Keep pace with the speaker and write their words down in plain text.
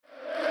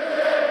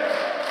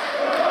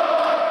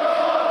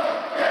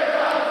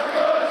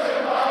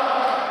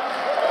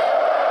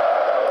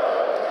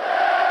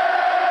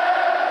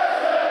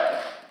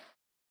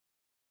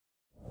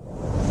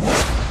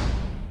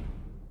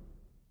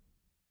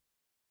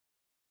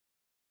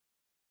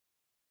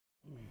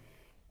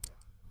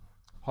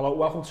Hello,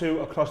 welcome to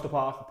Across the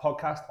Park, a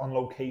podcast on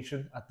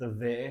location at the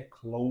Veer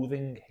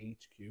Clothing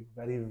HQ.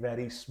 Very,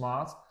 very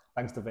smart.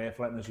 Thanks to Veer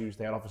for letting us use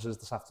their offices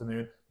this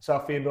afternoon.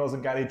 Myself, Ian Bills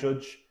and Gary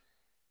Judge,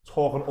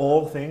 talking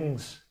all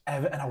things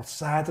Everton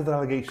outside of the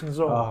relegation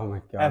zone. Oh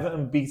my God.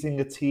 Everton beating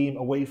a team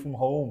away from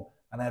home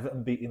and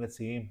Everton beating a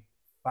team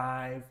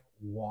 5-1.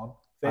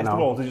 First of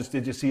all,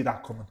 did you see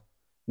that coming?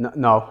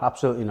 No,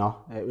 absolutely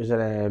not. It was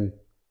a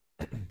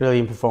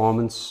brilliant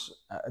performance.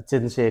 I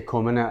didn't see it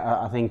coming.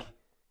 I think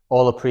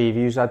all the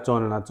previews I'd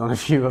done, and I'd done a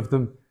few of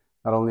them,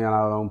 not only on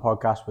our own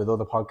podcast, with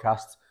other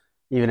podcasts,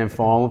 even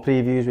informal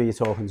previews where you're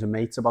talking to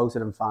mates about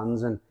it and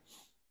fans, and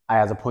I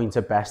had a point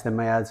at best in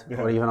my head,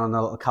 or even on the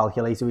little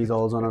calculator we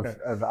all done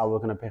of how we're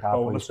going to pick our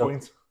bonus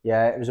points. So,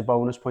 yeah, it was a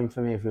bonus point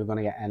for me if we were going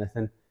to get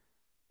anything,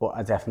 but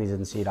I definitely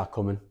didn't see that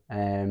coming.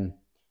 The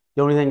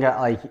only thing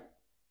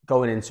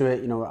going into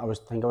it, I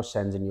was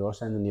sending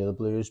the other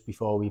Blues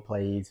before we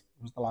played.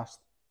 What was the last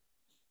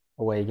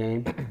away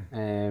game?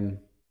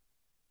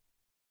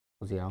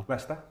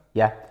 Leicester?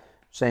 Yeah,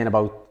 saying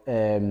about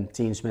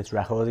Dean Smith's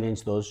record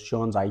against us.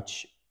 Sean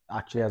Dyche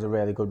actually has a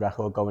really good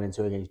record going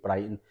into it against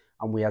Brighton,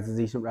 and we had a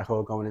decent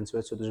record going into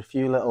it. So there's a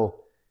few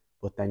little,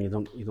 but then you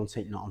don't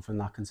take nothing from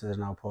that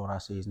considering how poor our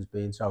season's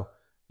been. So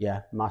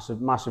yeah,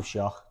 massive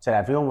shock to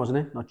everyone, wasn't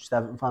it? Not just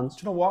Everton fans.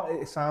 Do you know what?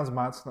 It sounds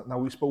mad. Now,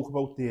 we spoke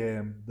about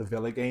the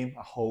Villa game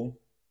at home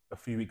a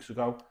few weeks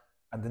ago,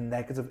 and the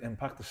negative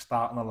impact of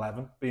starting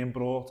 11 being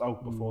brought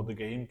out before the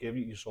game.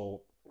 You saw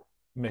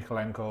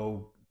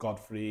Mikalenko,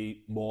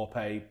 Godfrey,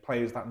 Morpay,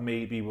 players that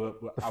maybe were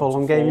the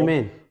Fulham game, you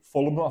mean?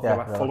 Fulham, not yeah,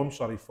 Villa. Villa. Fulham,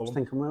 sorry, Fulham. I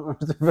was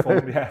thinking,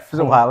 Fulham, yeah, it was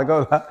a while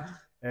ago,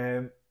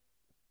 that.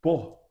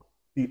 But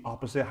the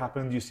opposite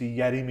happened. You see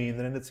Yerry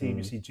Mina in the team,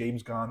 you see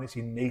James Garner, you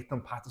see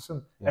Nathan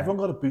Patterson. Yeah. Everyone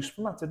got a boost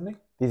from that, didn't he?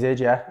 They did,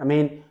 yeah. I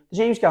mean, the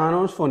James Garner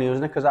was funny,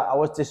 wasn't it? Because I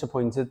was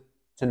disappointed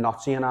to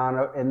not see an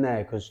Garner in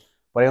there, but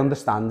I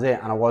understand it,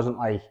 and I wasn't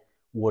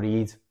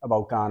worried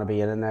about Garner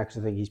being in there because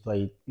I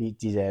think he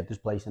deserved his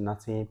place in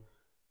that team.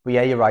 But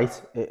yeah, you're right.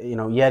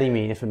 Yerry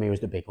Mina for me was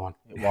the big one.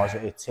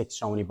 It ticked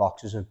so many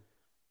boxes, and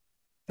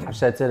I've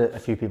said to a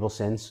few people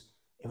since,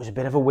 it was a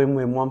bit of a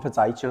win-win one for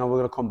Dyche. We're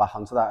going to come back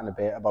onto that in a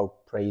bit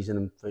about praising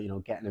him for,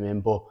 getting him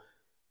in. But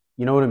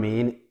you know what I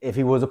mean? If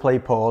he would have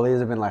played poorly, he'd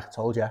have been like,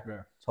 told you.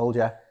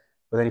 But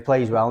then he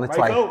plays well, and it's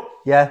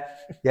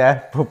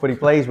but he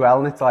plays well,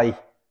 and it's like,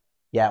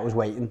 yeah, it was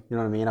waiting. You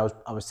know what I mean?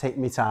 I was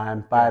taking my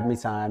time, biding my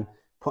time,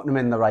 putting him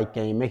in the right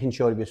game, making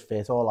sure he was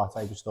fit, all that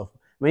type of stuff.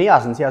 I mean, he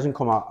hasn't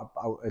come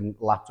out and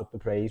lapped up the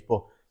praise,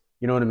 but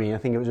you know what I mean? I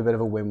think it was a bit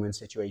of a win-win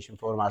situation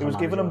for him. I think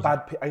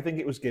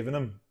it was giving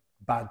him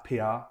bad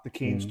PR, the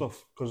Keane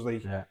stuff, because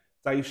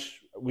Dyche,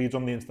 we'd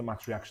done the instant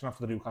match reaction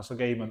after the Newcastle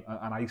game,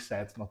 and I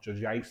said, not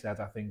Judgy, I said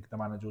I think the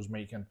manager was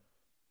making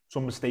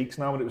some mistakes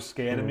now, and it was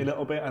scaring me a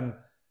little bit. And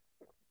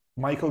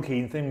Michael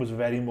Keane thing was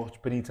very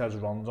much Benitez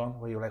runs on,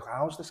 where you're like,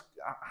 how's this?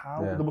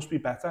 There must be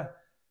better.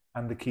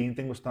 And the Keane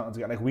thing was starting to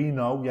get we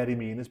know Yerry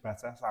Mina is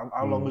better. So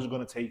how long is it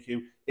going to take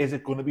you? Is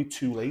it going to be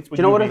too late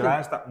when you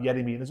realise that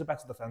Yerry Mina is a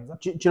better defender?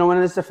 Do you know,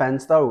 in his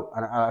defence though,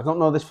 and I don't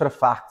know this for a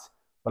fact,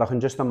 but I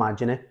can just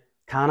imagine it.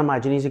 Can't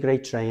imagine he's a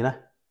great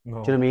trainer.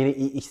 No. Do you know what I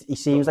mean? He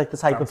seems like the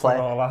type of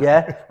player.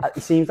 Yeah,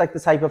 he seems like the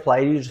type of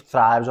player who just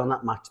thrives on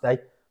that match day.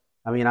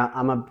 I mean,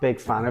 I'm a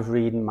big fan of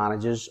reading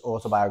managers'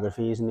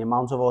 autobiographies, and the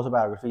amount of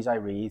autobiographies I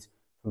read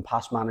from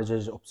past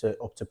managers up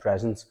to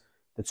present,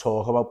 that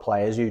talk about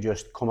players who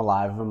just come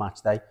alive of a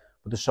match day,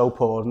 but they're so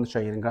poor in the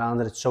training ground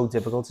that it's so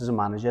difficult as a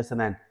manager to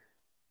then,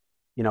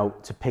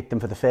 to pick them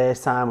for the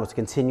first time or to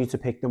continue to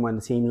pick them when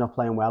the team's not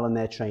playing well and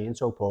they're training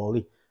so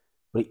poorly.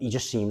 But he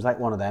just seems like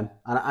one of them.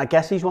 And I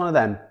guess he's one of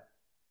them,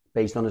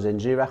 based on his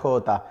injury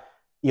record, that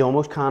he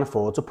almost can't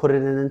afford to put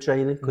it in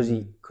training because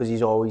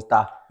he's always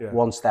that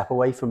one step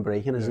away from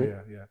breaking, isn't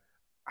he? Yeah.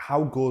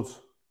 How good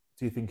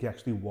do you think he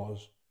actually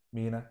was,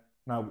 Mina?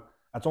 Now,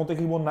 I don't think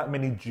he won that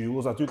many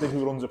duels. I do think he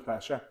was under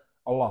pressure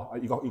a lot.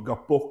 He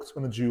got booked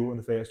in a duel in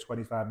the first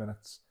 25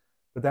 minutes.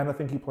 But then I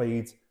think he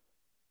played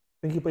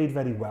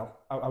very well.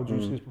 How do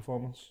you see his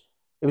performance?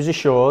 It was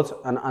assured,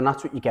 and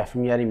that's what you get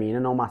from Yerry Mina.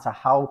 No matter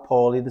how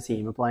poorly the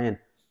team are playing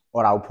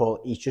or how poor,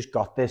 he's just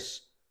got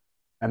this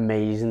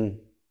amazing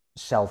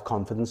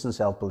self-confidence and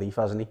self-belief,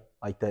 hasn't he?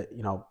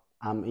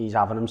 He's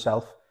having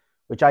himself,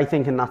 which I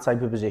think in that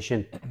type of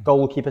position,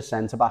 goalkeeper,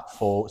 centre-back,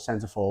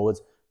 centre forward,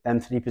 them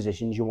three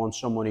positions, you want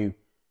someone who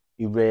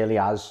really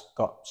has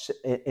got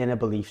inner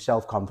belief,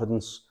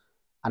 self-confidence,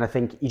 and I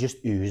think he just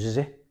oozes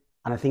it.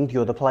 And I think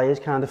the other players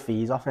kind of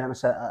feed off it. And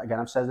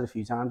I've said it a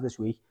few times this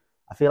week.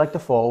 I feel like the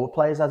forward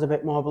players had a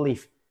bit more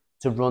belief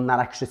to run that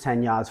extra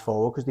 10 yards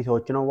forward because they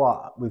thought, you know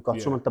what, we've got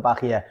someone at the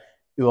back here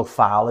who will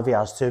foul if he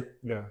has to.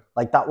 Yeah.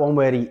 Like that one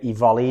where he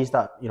volleys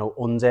that,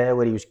 under,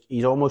 where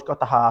he's almost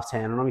got the half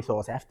turn on him. He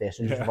thought, F this,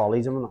 and just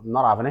volleys him. I'm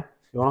not having it.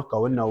 You're not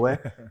going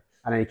nowhere.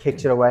 And then he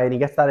kicks it away and he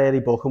gets that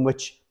early booking,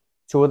 which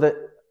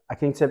I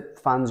think to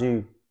fans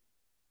who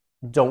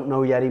don't know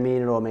Yerry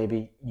Mina or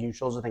maybe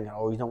neutrals are thinking,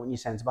 you don't want your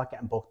centre-back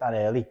getting booked that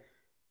early.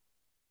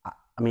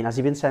 I mean, has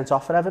he been sent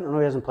off for Everton? I know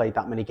he hasn't played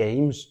that many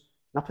games.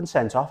 Not been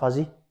sent off, has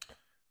he?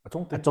 I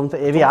don't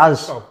think if he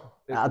has, so.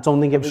 I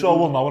don't think. I'm sure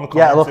we'll know in the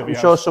comments. Yeah, look, I'm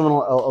sure someone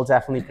will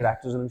definitely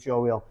correct us, and I'm sure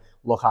we'll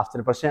look after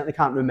it. But I certainly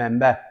can't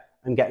remember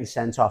him getting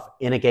sent off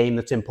in a game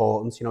that's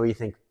important. You know, you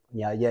think,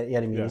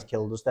 he's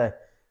killed us there.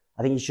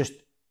 I think he's just,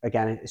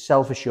 again,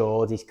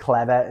 self-assured. He's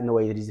clever in the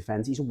way that he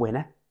defends. He's a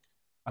winner.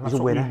 And that's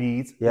what we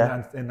need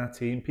in that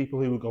team.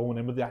 People who are going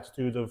in with the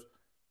attitude of,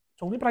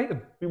 it's only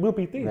Brighton, we'll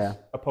beat these,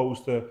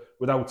 opposed to,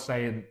 without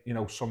saying,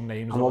 some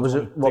names. And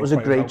what was a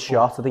great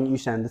shot? I think you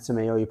sent it to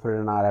me, or you put it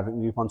in our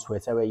Everton group on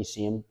Twitter, where you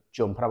see him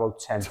jumping about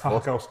 10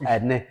 foot,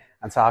 heading it,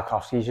 and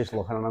Tarkowski's just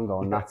looking at him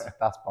going, that's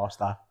boss,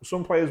 that.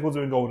 Some players will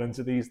do going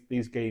into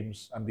these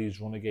games and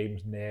these runner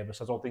games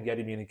nervous. I don't think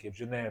Eddie Meany gives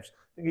you nerves.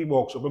 I think he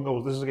walks up and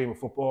goes, this is a game of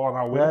football, and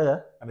I'll win.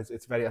 And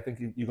it's very, I think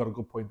you got a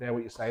good point there,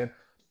 what you're saying.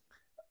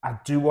 I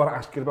do want to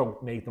ask you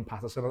about Nathan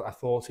Patterson. I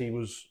thought he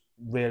was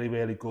really,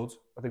 really good.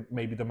 I think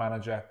maybe the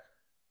manager,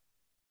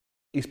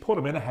 he's put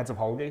him in ahead of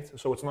Holgate,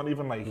 so it's not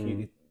even like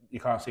you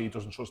can't say he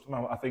doesn't trust him.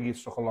 I think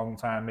it's took a long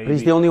time. Maybe. But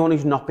he's the only one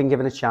who's not been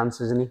given a chance,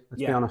 isn't he?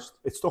 Let's be honest.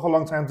 It's took a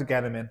long time to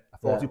get him in. I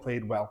thought he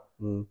played well.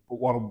 But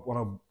what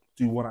I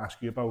do want to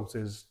ask you about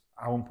is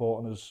how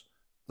important is,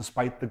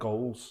 despite the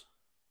goals,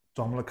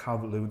 Dominic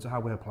Calvert-Lewin to how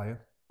we're playing.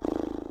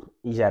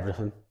 He's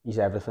everything.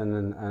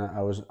 And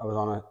I was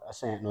on a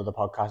certain other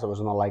podcast. I was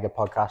on a Liger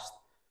podcast,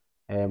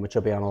 which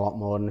I'll be on a lot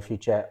more in the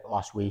future,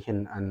 last week,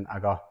 and I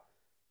got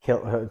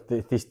killed.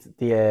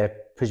 The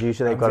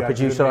producer, they've got a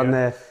producer on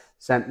there,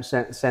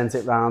 sent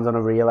it round on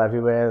a reel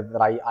everywhere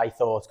that I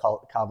thought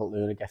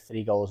Calvert-Lewin would get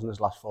 3 goals in his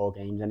last 4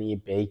 games, and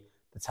he'd be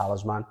the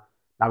talisman.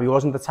 Now, he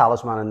wasn't the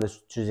talisman in the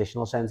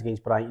traditional sense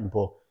against Brighton,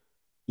 but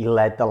he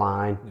led the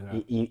line.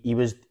 Yeah. He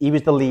was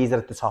the leader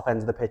at the top end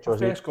of the pitch,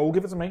 wasn't he? First goal,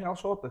 give it to me, I'll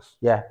sort this.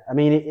 Yeah, I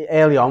mean,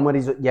 early on when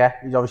he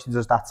obviously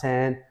does that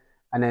turn,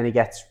 and then he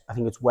gets, I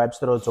think it's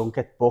Webster or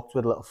Dunkett booked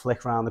with a little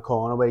flick around the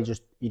corner where he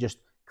just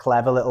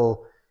clever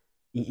little,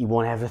 he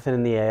won everything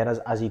in the air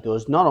as he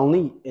does, not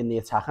only in the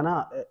attacking,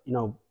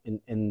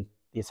 in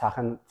the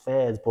attacking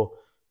third, but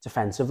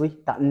defensively,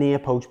 that near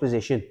post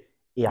position,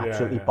 he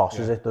absolutely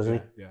bosses it, doesn't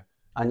he? Yeah.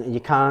 And you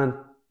can't,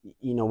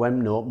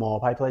 when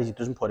Morpie plays, he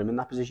doesn't put him in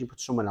that position, he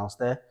puts someone else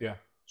there. Yeah.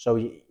 So,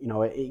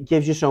 it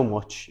gives you so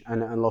much.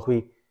 And look,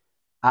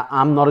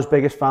 I'm not as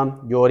big a fan.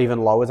 You're even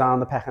lower down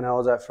the pecking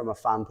order from a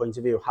fan point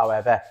of view.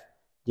 However,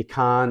 you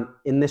can't,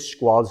 in this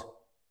squad,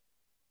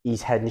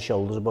 he's head and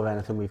shoulders above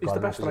anything we've got. He's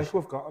the best striker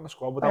we've got in the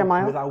squad by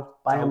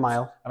a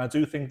mile. And I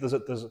do think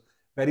there's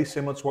very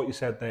similar to what you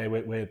said there,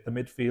 where the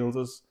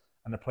midfielders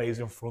and the players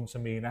in front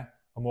of Mina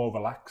are more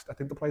relaxed. I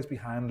think the players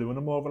behind Lewin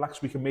are more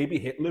relaxed. We can maybe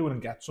hit Lewin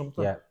and get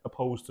something,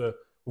 opposed to...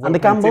 And the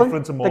gambling,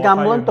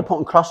 they're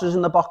putting crosses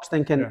in the box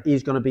thinking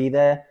he's going to be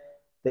there.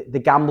 The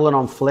gambling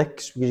on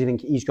flicks because you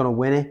think he's going to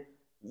win it.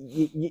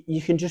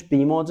 You can just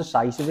be more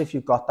decisive if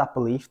you've got that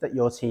belief that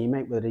your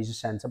teammate, whether he's a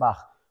centre-back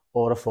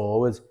or a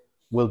forward,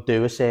 will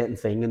do a certain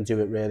thing and do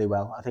it really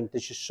well. I think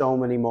there's just so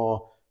many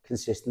more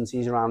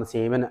consistencies around the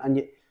team.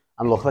 And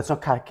look, let's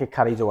not get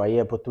carried away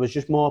here, but there was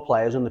just more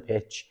players on the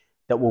pitch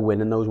that were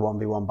winning those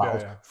 1v1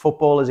 battles. Yeah.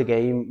 Football is a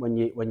game when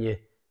you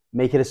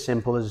make it as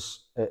simple as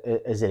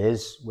it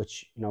is,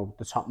 which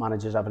the top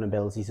managers have an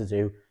ability to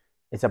do.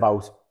 It's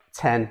about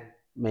 10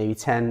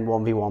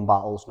 1v1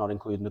 battles, not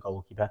including the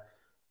goalkeeper,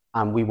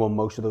 and we won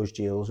most of those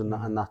duels,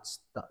 and that's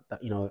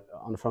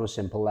from a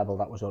simple level,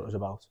 that was what it was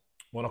about.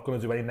 We're not going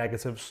to do any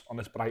negatives on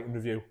this Brighton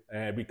review.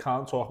 We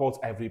can't talk about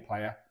every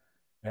player.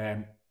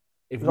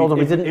 We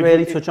didn't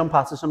really touch on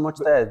Patterson much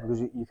there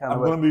because you kind of.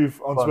 I'm going to move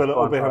on to a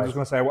little bit. I'm just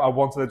going to say I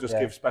wanted to just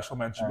give special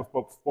mention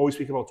before we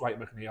speak about Dwight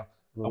McNeil.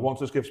 I want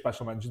to just give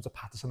special mention to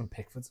Patterson and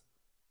Pickford.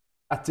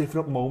 At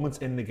different moments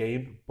in the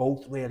game,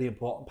 both really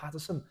important.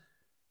 Patterson,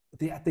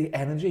 the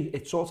energy,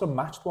 it sort of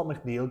matched what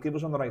McNeil gives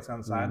us on the right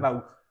hand side.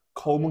 Now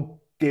Coleman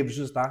gives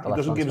us that. He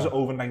doesn't give us it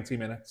over 90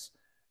 minutes.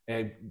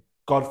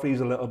 Godfrey's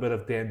a little bit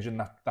of the engine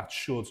that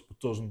should but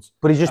doesn't.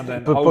 But he just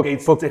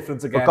Holgate's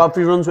different again. But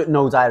Godfrey runs with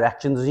no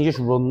direction, doesn't he? Just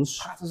runs.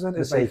 Patterson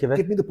is like,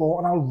 give me the ball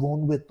and I'll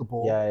run with the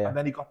ball. Yeah. And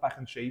then he got back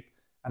in shape.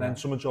 And then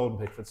some of Jordan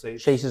Pickford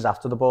saves. Chases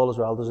after the ball as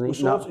well, doesn't he?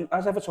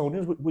 As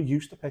Evertonians, we're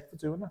used to Pickford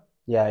doing that.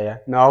 Yeah.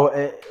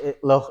 No,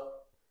 look,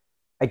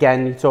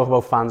 again, you talk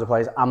about fans of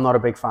players. I'm not a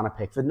big fan of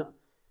Pickford.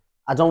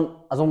 I don't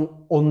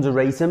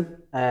underrate him.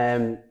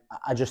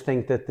 I just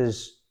think that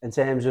there's, in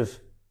terms of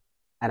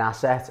an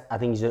asset, I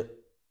think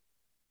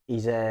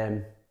he's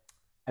a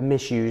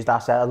misused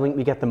asset. I think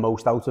we get the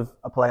most out of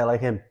a player like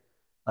him.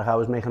 Like I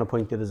was making a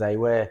point the other day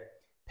where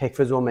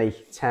Pickford will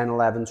make 10,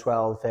 11,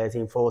 12,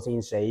 13,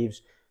 14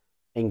 saves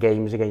in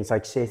games against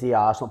like City,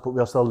 Arsenal, but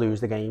we'll still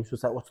lose the games.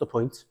 So what's the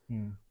point?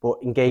 But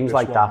in games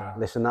like that,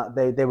 listen,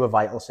 they were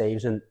vital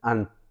saves, and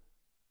it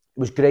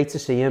was great to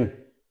see him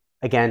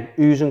again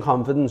oozing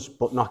confidence,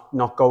 but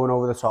not going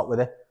over the top with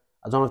it.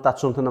 I don't know if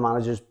that's something the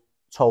managers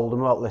told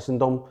him about. Listen,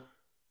 don't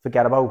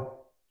forget about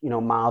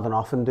mouthing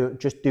off and do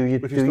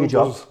your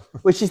job,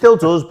 which he still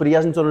does, but he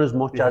hasn't done it as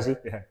much, has he?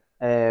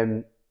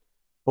 Yeah.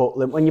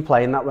 But when you're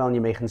playing that well and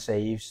you're making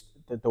saves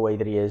the way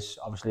that he is,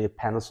 obviously a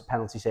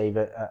penalty save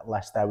at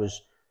Leicester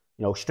was,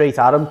 straight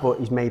at him, but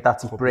he's made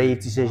that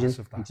brave decision,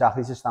 massive,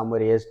 exactly, to stand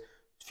where he is.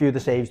 A few of the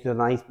saves the other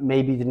night,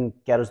 maybe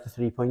didn't get us the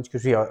 3 points,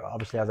 because we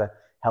obviously has a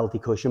healthy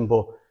cushion,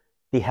 but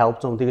they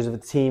helped him, because if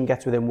the team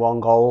gets within one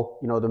goal,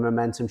 the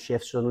momentum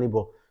shifts suddenly,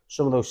 but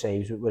some of those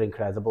saves were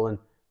incredible. And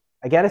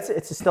again,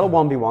 it's still a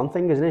 1v1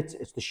 thing, isn't it?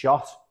 It's the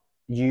shot.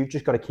 You've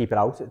just got to keep it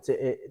out.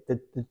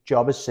 The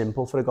job is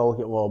simple for a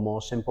goalkeeper, or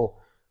more simple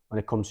when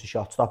it comes to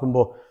shot stopping,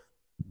 but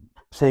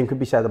same could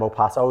be said about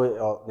Pato,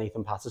 or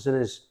Nathan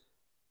Patterson.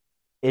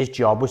 His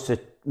job was to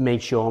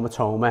make sure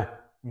Matoma,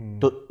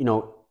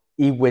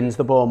 he wins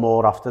the ball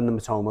more often than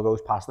Matoma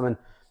goes past him. And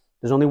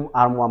there's only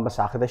Aaron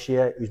Wan-Bissaka this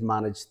year who's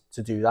managed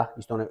to do that.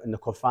 He's done it in the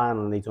cup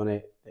final, and he's done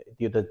it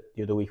the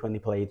other week when they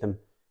played them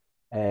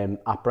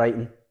at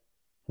Brighton.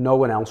 No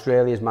one else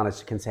really has managed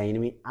to contain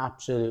him. He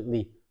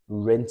absolutely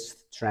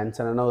rinsed Trent,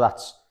 and I know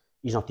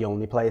he's not the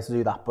only player to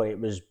do that, but it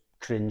was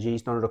cringy.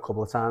 He's done it a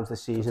couple of times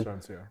this season.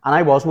 Trent, yeah. And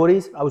I was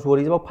worried.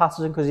 About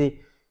Patterson, because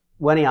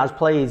when he has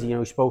played,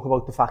 he spoke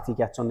about the fact he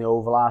gets on the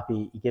overlap,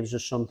 he gives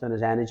us something,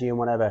 his energy and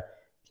whatever.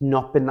 He's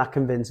not been that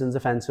convincing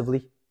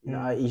defensively.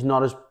 He's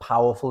not as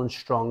powerful and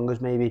strong as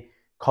maybe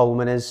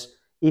Coleman is.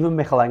 Even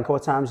Mikalenko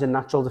at times is a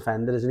natural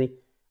defender, isn't he?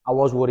 I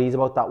was worried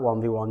about that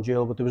 1v1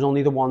 duel, but there was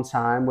only the one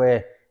time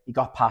where he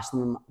got past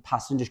him, and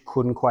Patterson just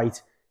couldn't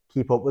quite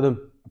keep up with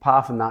him.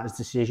 Apart from that, his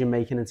decision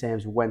making in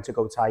terms of when to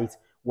go tight,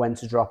 when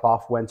to drop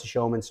off, when to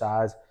show him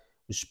inside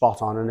was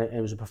spot on, and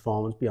it was a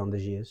performance beyond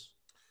his years.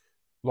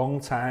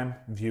 Long-time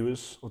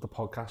viewers of the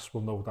podcast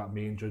will know that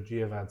me and Judgy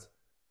have had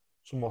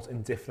somewhat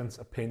indifferent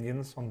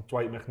opinions on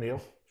Dwight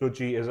McNeil.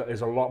 Judgy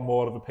is a lot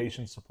more of a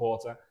patient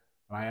supporter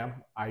than I am.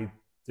 I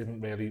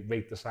didn't really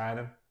rate the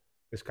signing.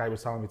 This guy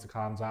was telling me to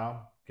calm down,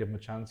 give him a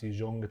chance. He's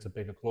young, it's a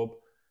bigger club.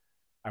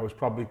 I was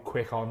probably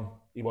quick on,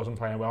 he wasn't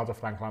playing well to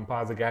Frank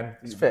Lampard again.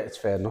 It's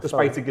fair enough.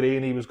 Despite the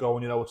green, he was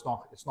going,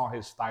 it's not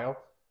his style.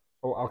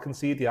 So I'll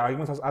concede the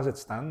argument as it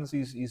stands.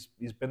 He's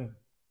been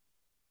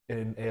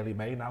in early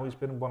May now. He's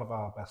been one of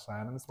our best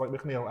signings, Dwight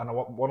McNeil. And I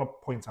want to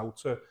point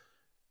out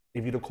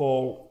if you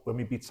recall when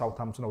we beat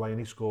Southampton away and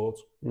he scored,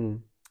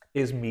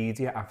 his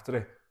media after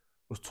it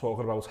was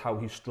talking about how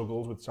he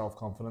struggles with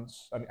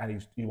self-confidence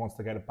and he wants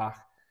to get it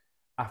back.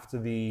 After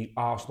the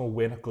Arsenal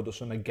win at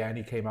Goodison, again,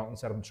 he came out and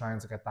said, I'm trying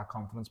to get that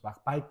confidence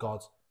back. By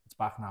God, it's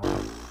back now.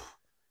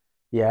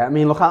 Yeah, I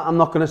mean, look, I'm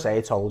not going to say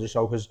I told you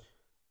so, because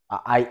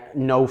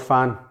no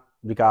fan,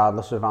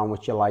 regardless of how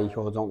much you like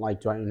or don't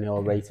like Dwight McNeil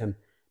or rate him,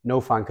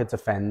 no fan could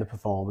defend the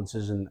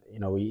performances. And,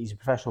 he's a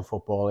professional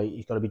footballer.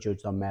 He's got to be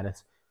judged on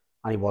merit.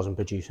 And he wasn't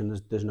producing.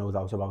 There's no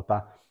doubt about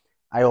that.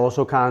 I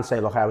also can't say,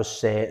 look, I was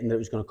certain that it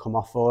was going to come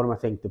off for him. I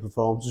think the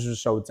performances were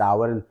so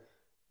dour, and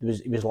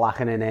he was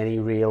lacking in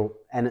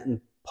anything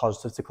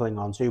positive to cling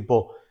on to.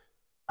 But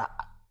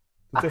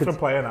different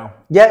player now.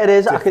 Yeah, it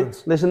is.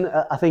 Listen,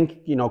 I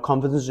think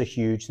confidence is a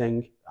huge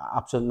thing.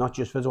 Absolutely, not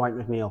just for Dwight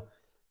McNeil,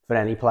 for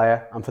any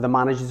player, and for the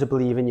manager to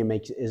believe in you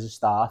is a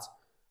start.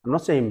 I'm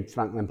not saying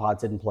Frank Lampard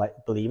didn't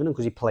believe in him,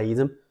 because he played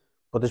him,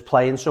 but there's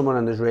playing someone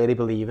and there's really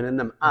believing in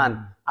them. And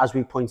as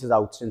we pointed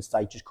out since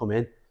Dyche just come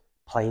in,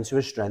 playing to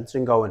his strengths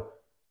and going,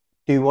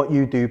 do what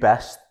you do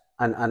best.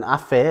 And at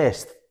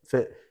first,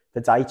 for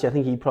Dyche, I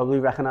think he probably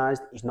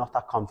recognised he's not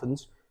that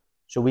confident.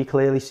 So we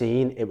clearly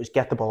seen it was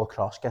get the ball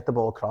across.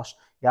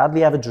 He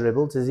hardly ever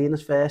dribbled, is he, in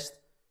his first?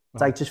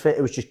 Dyche's fit,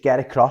 it was just get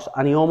it across.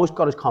 And he almost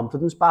got his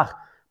confidence back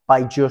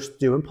by just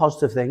doing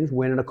positive things,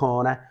 winning a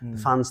corner, the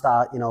fans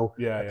start,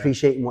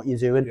 appreciating what you're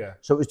doing. Yeah.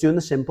 So it was doing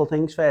the simple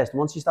things first. And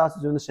once he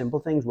started doing the simple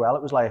things well,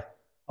 it was like,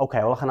 okay,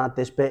 well, I can add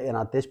this bit and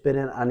add this bit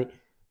in. And,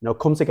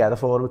 come together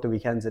for him at the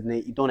weekend, didn't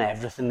he? He done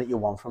everything that you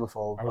want from a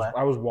forward player.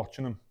 I was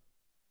watching him,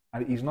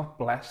 and he's not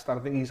blessed. I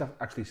think he's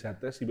actually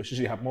said this. He wishes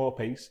he had more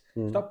pace.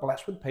 He's not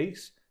blessed with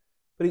pace,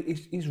 but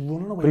he's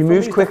running away. But he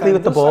moves quickly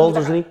with the ball,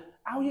 doesn't he?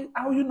 How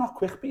are you not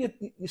quick, but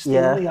you're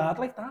still in the yard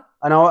like that?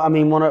 I know. I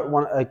mean, one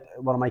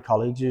of my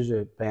colleagues who's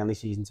a Burnley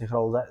season ticket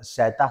holder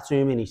said that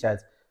to me, and he said,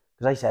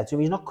 because I said to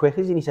him, he's not quick,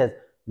 is he? And he said,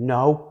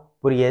 no,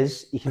 but he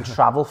is. He can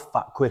travel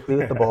quickly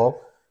with the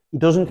ball. He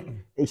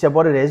doesn't. He said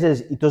what it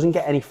is he doesn't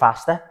get any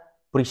faster,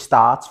 but he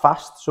starts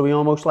fast. So he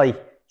almost as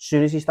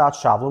soon as he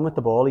starts travelling with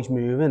the ball, he's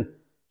moving.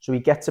 So he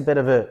gets a bit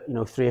of a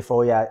 3 or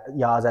 4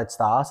 yards head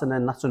start, and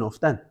then that's enough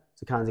then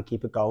to kind of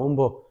keep it going.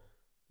 But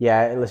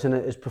yeah, listen,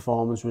 his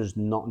performance was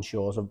nothing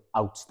short of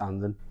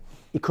outstanding.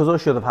 He could or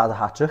should have had a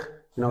hat-trick.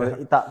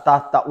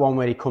 That one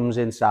where he comes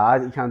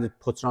inside, he kind of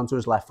puts it onto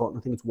his left foot, and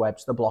I think it's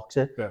Webster blocks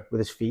it with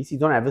his feet. He's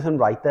done everything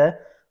right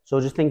there. So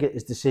I just think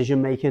his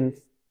decision-making,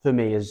 for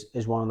me, is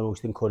one of the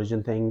most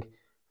encouraging things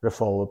for a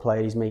forward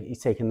player. He's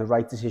taking the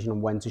right decision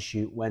on when to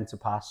shoot, when to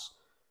pass.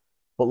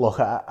 But look,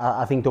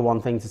 I think the one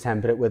thing to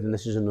temper it with, and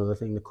this is another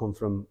thing that come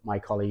from my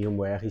colleague in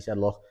work, he said,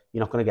 look, you're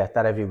not going to get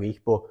that every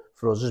week, but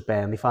for us as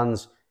Burnley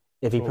fans,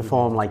 if he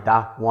performed like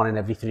that 1 in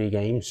every 3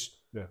 games,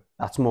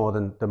 that's more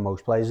than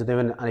most players are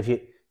doing. And if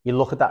you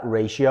look at that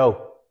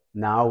ratio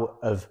now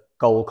of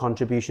goal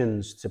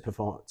contributions to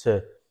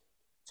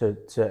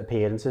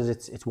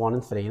appearances, it's 1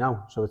 in 3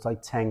 now. So it's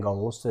like 10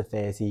 goals to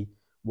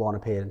 31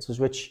 appearances,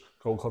 which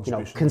Goal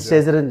contributions,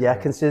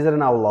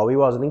 considering how low he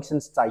was, I think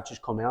since Dyche's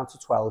coming out to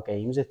 12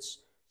 games, it's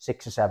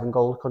 6 or 7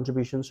 goal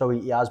contributions. So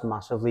he has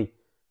massively,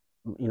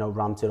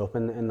 ramped it up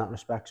in that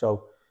respect.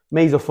 So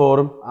made up for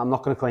him. I'm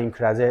not going to claim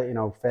credit.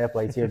 Fair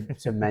play to you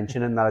to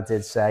mentioning that I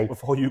did say.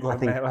 Before you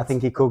got I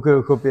think he could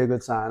be a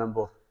good signing,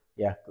 but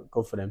yeah,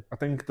 good for him. I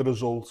think the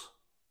result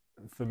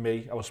for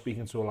me, I was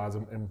speaking to a lad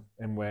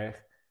in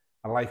work.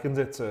 I likened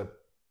it to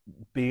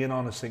being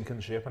on a sinking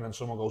ship, and then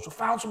someone goes, "We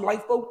found some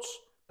lifeboats."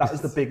 That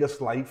is the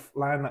biggest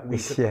lifeline that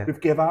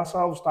we've give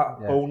ourselves. That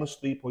bonus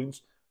 3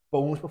 points,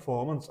 bonus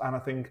performance, and I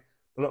think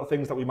the little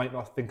things that we might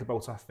not think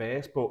about at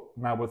first, but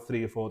now with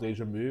 3 or 4 days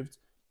removed,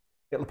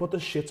 it'll put the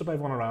shit up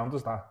everyone around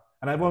us. That,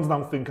 and everyone's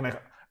now thinking,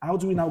 like, how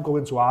do we now go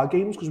into our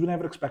games, because we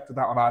never expected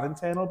that on our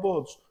internal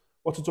boards.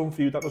 What's it done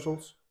for you, that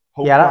result?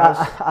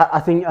 I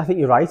think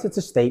you're right. It's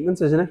a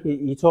statement, isn't it?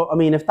 You talk. I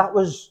mean, if that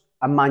was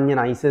a Man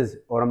United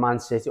or a Man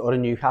City or a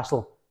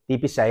Newcastle,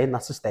 they'd be saying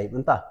that's a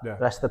statement. That the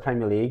rest of the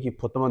Premier League, you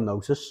put them on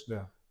notice.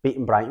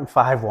 Beating Brighton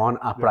 5-1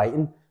 at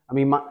Brighton. I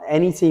mean,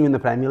 any team in the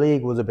Premier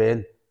League would have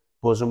been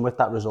buzzing with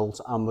that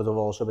result and would have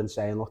also been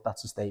saying, look,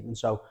 that's a statement.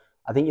 So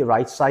I think you're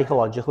right.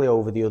 Psychologically,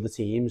 over the other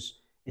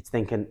teams, it's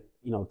thinking,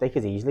 they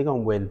could easily go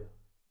and win,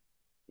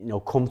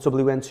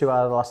 comfortably win 2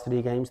 out of the last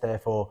 3 games.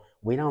 Therefore,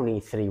 we now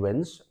need 3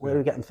 wins. Where are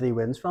we getting 3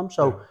 wins from?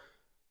 So,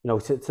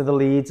 to the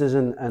Leeds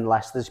and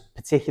Leicester's,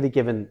 particularly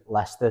given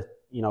Leicester,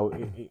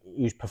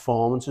 whose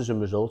performances and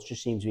results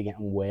just seem to be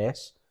getting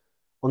worse.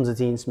 Under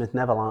Dean Smith,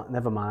 never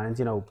mind,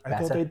 better. I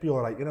thought they'd be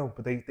all right,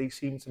 but they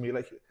seem to me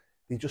like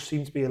they just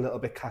seem to be a little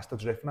bit cast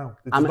adrift now.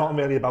 It's not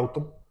really about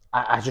them.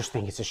 I just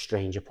think it's a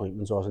strange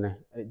appointment, wasn't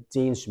it?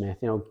 Dean Smith,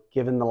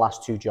 given the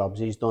last 2 jobs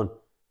he's done,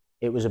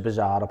 it was a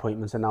bizarre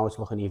appointment, and now it's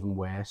looking even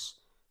worse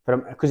for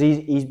him, because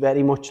he's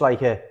very much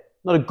like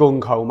not a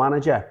gung-ho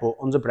manager, but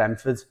under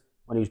Brentford,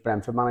 when he was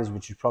Brentford manager,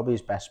 which was probably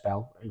his best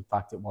spell. In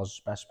fact, it was his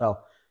best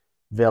spell.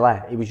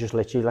 Villa, he was just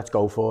literally, let's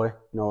go for it.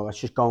 Let's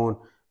just go and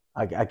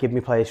I give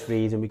me players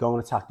freedom. We go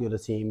and attack the other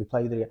team. We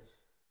play the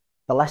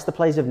Leicester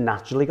players have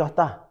naturally got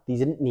that. They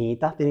didn't need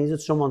that. They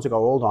needed someone to go,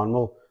 hold on,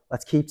 well,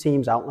 let's keep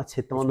teams out. Let's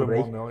hit them on the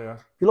break. 1-0,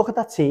 If you look at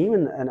that team,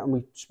 and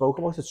we spoke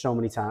about it so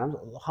many times,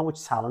 look how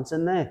much talent's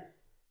in there.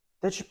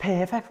 They're just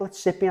perfect. Let's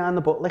sit behind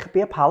the ball. Like,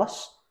 be a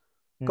Palace.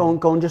 Go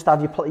and just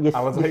have your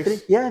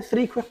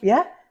 3 quick,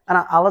 And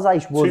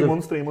Allardyce would 2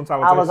 months, 3 months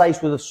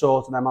Allardyce would have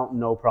sorted them out,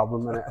 no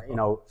problem.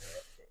 And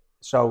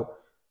so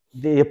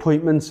the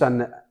appointments,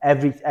 and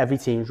every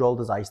team's rolled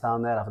the dice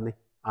down there, haven't they?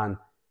 And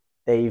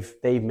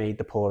they've made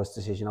the poorest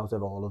decision out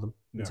of all of them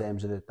in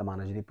terms of the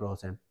manager they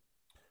brought in.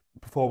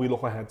 Before we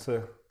look ahead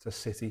to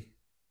City,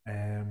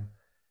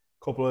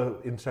 couple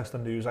of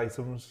interesting news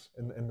items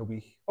in the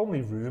week.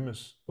 Only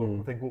rumours, but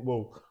I think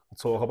we'll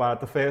talk about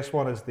it. The first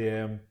one is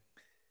there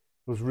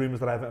was rumours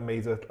that Everton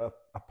made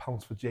a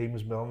pounce for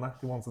James Milner.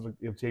 They wanted to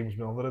give James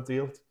Milner a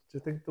deal. Do you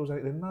think there was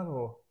anything in that,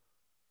 or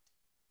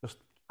just?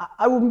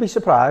 I wouldn't be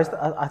surprised.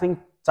 I think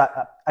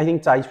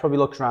Dyche probably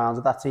looks around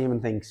at that team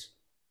and thinks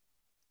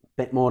a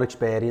bit more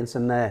experience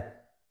in there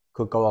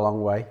could go a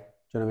long way. Do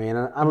you know what I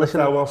mean? And listen,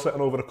 Farewell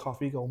sitting over a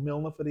coffee, going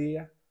Milner for the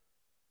year.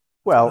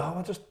 Well,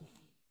 no,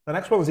 the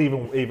next one is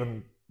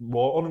even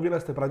more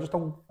unrealistic, but I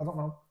don't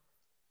know.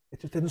 It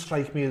just didn't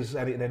strike me as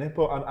anything in it,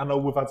 but I know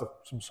we've had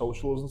some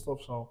socials and stuff,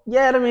 so.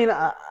 Yeah, I mean,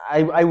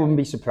 I wouldn't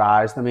be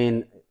surprised. I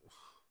mean,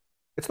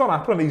 it's not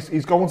happening.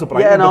 He's going to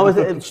Brighton. Yeah, no,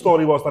 the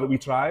story was that we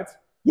tried.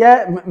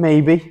 Yeah,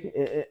 maybe.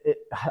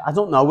 I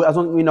don't know. I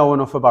don't think we know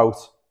enough about.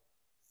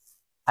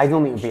 I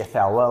don't think it would be a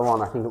Thelwell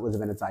one. I think it would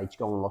have been a Dyche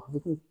going, look, if we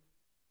can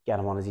get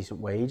him on a decent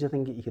wage, I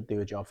think he could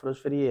do a job for us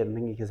for the year. I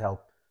think he could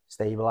help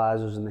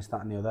stabilise us and this,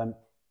 that and the other.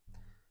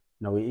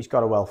 He's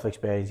got a wealth of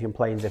experience. He can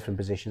play in different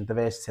positions. The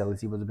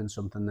versatility would have been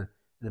something that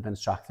would have been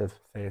attractive.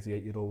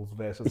 38-year-old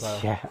versatile.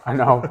 Yeah, I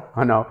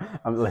know.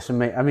 Listen,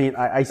 mate, I mean,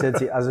 as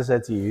I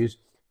said to you,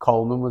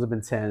 Coleman would have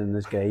been turning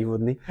this game,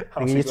 wouldn't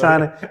he? You're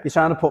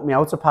trying to put me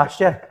out to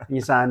pasture, and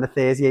you signed the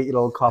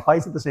 38-year-old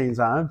cop-out at the same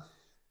time.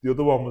 The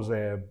other one was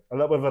a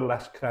little bit of a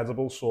less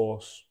credible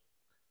source,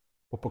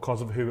 but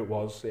because of who it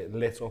was, it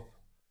lit up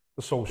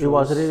the socials. Who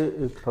was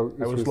it? I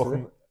was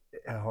looking.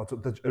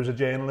 It was a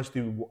journalist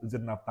who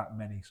didn't have that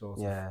many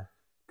sort of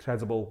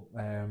credible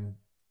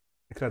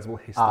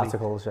history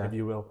articles, if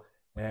you will.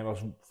 I was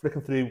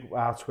flicking through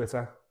our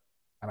Twitter,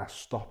 and I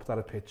stopped at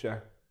a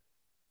picture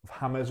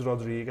of James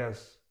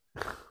Rodriguez,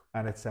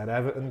 and it said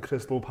Everton,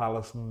 Crystal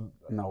Palace, and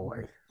no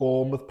way,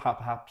 Bournemouth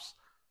perhaps.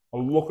 I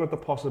was looking at the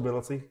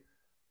possibility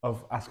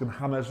of asking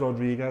James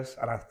Rodriguez,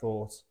 and I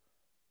thought,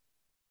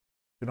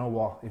 you know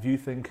what? If you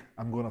think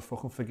I'm going to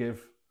fucking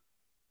forgive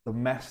the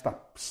mess that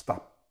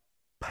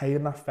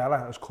paying that fella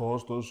has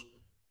caused us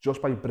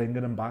just by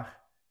bringing him back,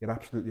 you're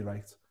absolutely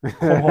right.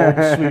 Come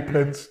home, sweet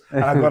prince.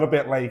 And I got a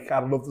bit like,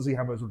 I'd love to see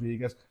James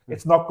Rodriguez.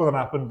 It's not going to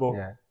happen, but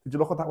did you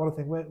look at that one and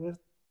think, where's...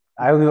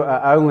 I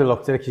only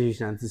looked at it because you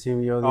sent it to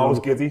me. I was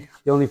giddy.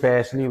 The only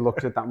person who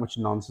looked at that much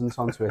nonsense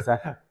on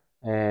Twitter.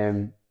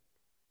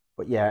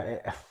 But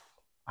yeah,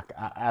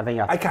 I think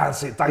that's... I can't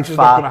see Dyche is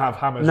not going to have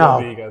James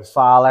Rodriguez.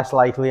 Far less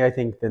likely, I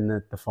think, than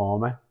the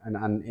former.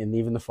 And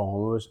even the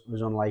former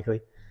was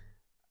unlikely.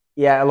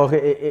 Yeah, look,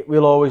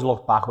 we'll always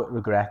look back with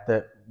regret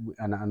that,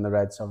 and the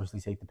Reds obviously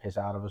take the piss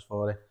out of us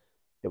for it,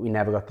 that we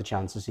never got the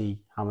chance to see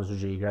James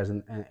Rodriguez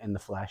in the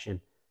flesh, and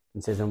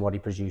considering what he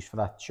produced for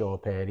that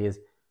short period.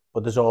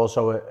 But there's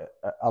also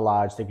a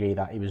large degree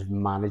that he was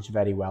managed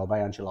very well by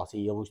Ancelotti.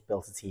 He almost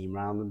built a team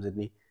around him,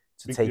 didn't he?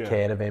 To take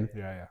care of him.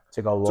 Yeah.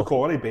 To go look.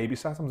 Decore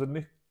babysat him, didn't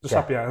he? Just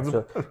sat behind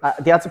him.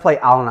 They had to play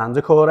Alan and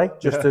Decore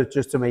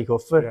just to make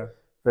up for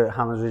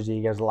James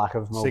Rodriguez's lack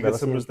of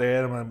mobility. Sigurdsson was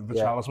there, and when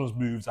Richarlison was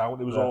moved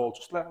out, it was all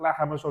just let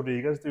James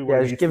Rodriguez do what he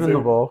needs to do. Give him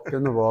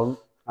the ball,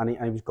 and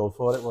he was good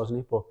for it, wasn't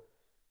he? But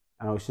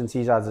I know since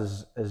he's had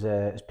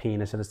his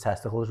penis and his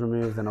testicles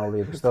removed and all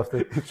the other stuff,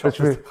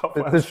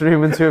 there's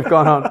rumours to have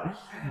gone on.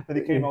 Then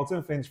he came out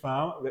in Finch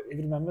Farm. If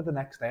you remember the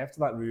next day after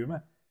that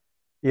rumour,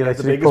 he had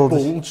the biggest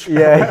bulge.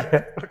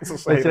 Yeah.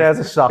 Literally had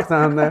a sock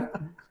down there.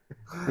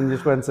 And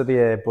just went to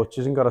the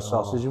butcher's and got a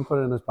sausage and put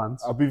it in his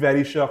pants. I'd be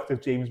very shocked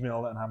if James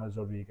Milner and James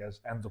Rodriguez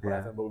end up with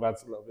it, but we've had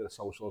a little bit of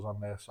socials on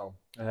there. So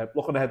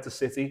looking ahead to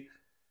City,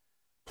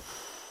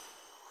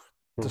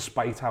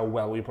 despite how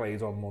well we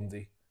played on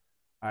Monday,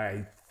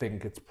 I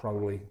think it's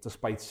probably,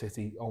 despite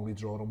City only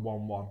drawing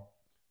 1-1,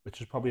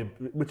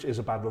 which is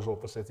a bad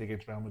result for City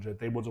against Real Madrid.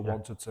 They would have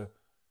wanted to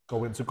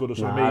go into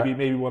Goodison.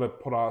 Maybe want to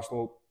put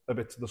Arsenal a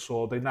bit to the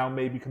sword. They now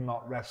maybe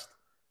cannot rest.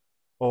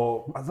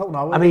 Or I don't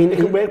know. I mean, it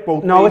can work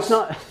both ways. No,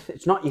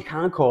 it's not. You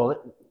can't call it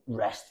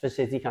rest for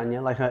City, can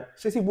you?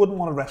 City wouldn't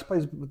want to rest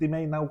players, but they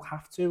may now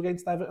have to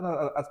against Everton.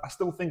 I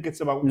still think it's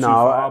about too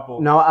far.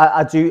 But... No,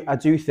 I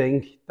do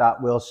think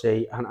that we'll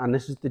see, and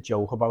this is the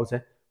joke about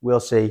it. We'll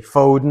see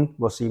Foden,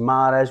 we'll see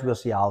Mahrez, we'll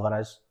see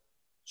Alvarez,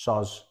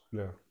 Soz.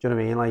 Yeah. Do you know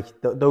what I mean?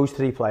 Like those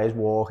three players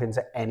walk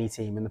into any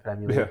team in the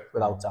Premier League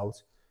without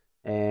doubt.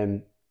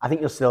 I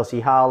think you'll still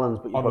see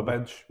Haaland. But on the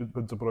bench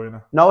with De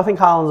Bruyne. No, I think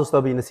Haaland will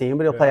still be in the team,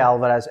 but he'll play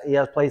Alvarez. He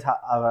has played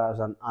Alvarez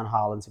and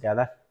Haaland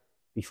together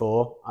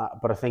before,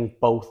 but I think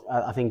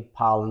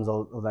Haaland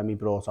will then be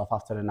brought off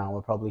after an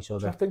hour probably.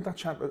 So I think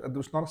that it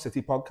was not a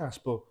City podcast,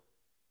 but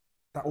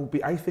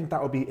I think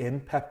that will be in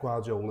Pep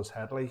Guardiola's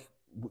head. Like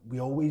we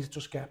always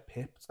just get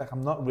pipped. Like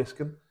I'm not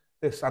risking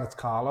this, and it's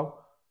Carlo.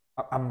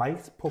 I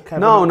might put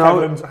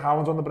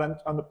Haaland on the bench,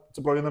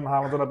 De Bruyne and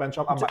Haaland on the bench.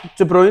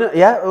 De Bruyne,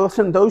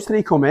 listen, those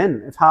three come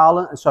in. If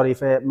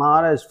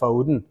Mahrez,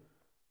 Foden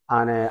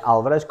and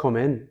Alvarez come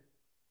in,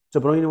 De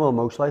Bruyne will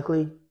most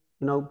likely,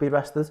 be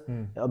rested.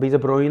 It'll be De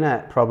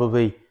Bruyne,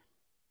 probably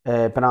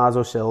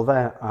Bernardo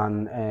Silva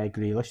and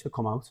Grealish to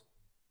come out,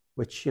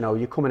 which,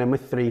 you're coming in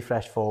with three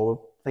fresh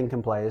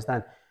forward-thinking players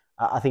then.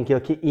 I think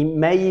he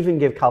may even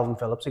give Calvin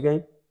Phillips a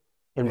game.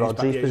 In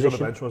Rodri's position. He's on the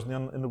bench, wasn't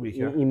he, in the week?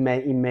 He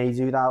may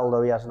do that,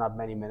 although he hasn't had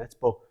many minutes.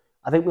 But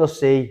I think we'll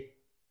see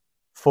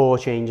 4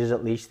 changes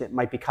at least. It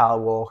might be Kyle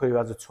Walker, who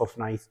has a tough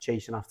night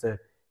chasing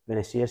after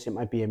Vinicius. It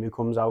might be him who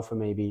comes out for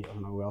maybe, I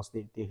don't know who else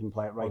they can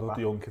play it right back.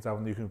 The young kid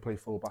out, you can play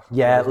full back.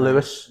 Yeah,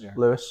 Lewis,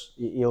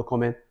 he'll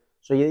come in.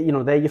 So,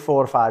 they're your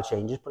 4 or 5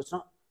 changes, but it's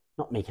not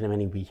making him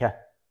any weaker.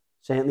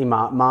 Certainly,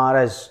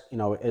 Mahrez,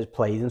 has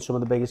played in some of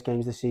the biggest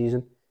games this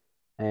season.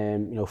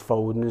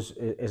 Foden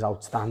is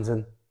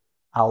outstanding.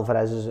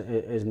 Alvarez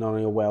is not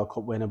only a World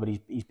Cup winner, but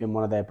he's been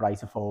one of their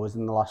brighter forwards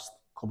in the last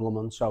couple of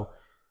months. So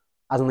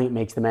I don't think it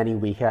makes them any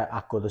weaker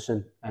at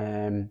Goodison.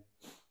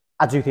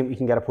 I do think we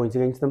can get a point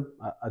against them.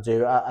 I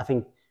do. I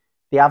think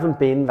they haven't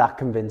been that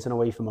convincing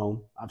away from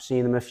home. I've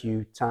seen them a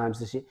few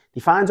times this year.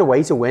 They find a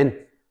way to win.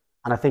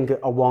 And I think a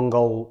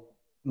 1-goal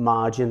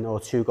margin or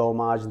 2-goal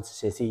margin to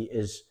City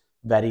is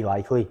very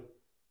likely.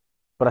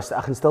 But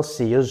I can still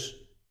see us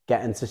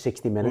getting to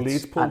 60 minutes.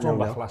 Leeds pulled on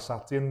back last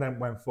Saturday and then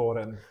went for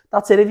it.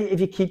 That's it. If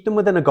you keep them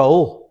within a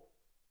goal,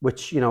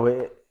 which,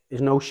 it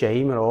is no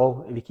shame at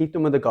all. If you keep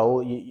them with a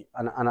goal,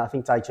 and I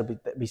think Dyche will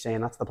be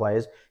saying that to the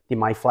players, they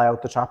might fly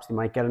out the traps, they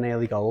might get an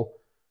early goal.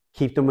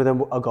 Keep them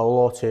within a goal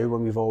or 2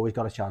 when we've always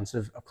got a chance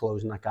of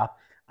closing that gap.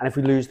 And if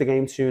we lose the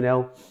game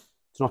 2-0,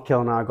 it's not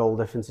killing our goal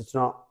difference. It's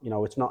not,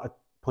 it's not a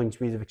point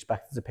we'd have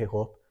expected to pick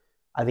up.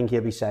 I think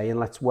he'll be saying,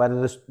 let's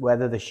weather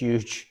this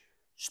huge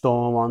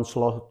storm,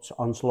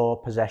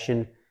 onslaught,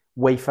 possession,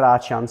 wait for our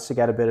chance to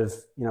get a bit of,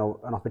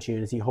 an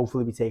opportunity.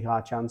 Hopefully we take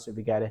our chance if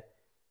we get it.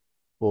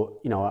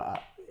 But,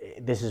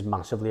 this is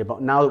massively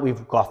about, now that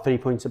we've got 3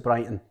 points at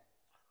Brighton,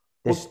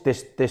 this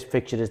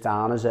fixture is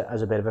down as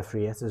a bit of a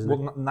free hit, isn't it?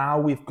 Well,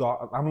 now we've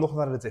got, I'm looking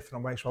at it a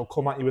different way, so I'll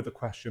come at you with a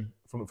question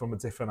from a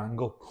different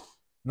angle.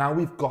 Now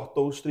we've got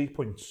those 3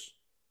 points,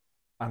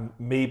 and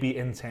maybe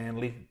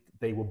internally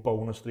they were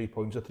bonus 3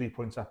 points, or 3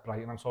 points at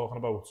Brighton I'm talking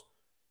about.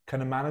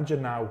 Can a manager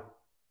now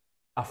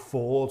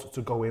afford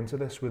to go into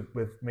this with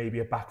maybe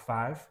a back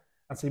 5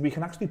 and say we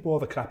can actually bore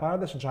the crap out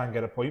of this and try and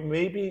get a point?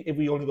 Maybe if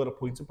we only got a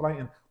point at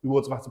Brighton, we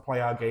would have had to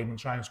play our game and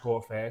try and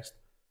score first.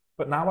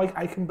 But now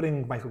I can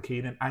bring Michael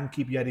Keane in and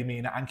keep Yerry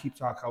Mina and keep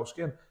Tarkowski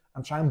in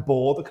and try and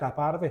bore the crap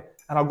out of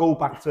it. And I'll go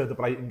back to the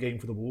Brighton game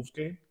for the Wolves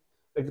game.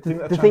 Do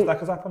you think that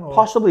could happen? Or?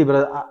 Possibly,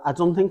 but I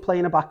don't think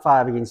playing a back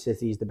 5 against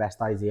City is the best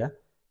idea.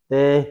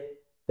 They're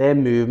their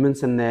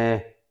movements and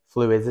their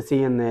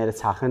fluidity and their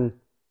attacking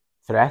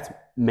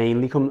threat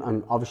mainly come,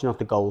 and obviously not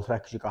the goal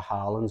threat because you've got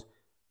Haaland.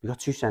 We've got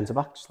 2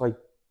 centre-backs, like,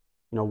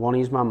 you know, one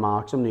is man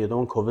marks him, the other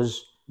one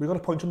covers. We got a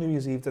point on New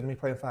Year's Eve, didn't we,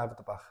 playing 5 at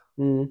the back?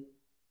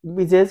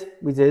 We did.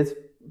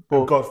 But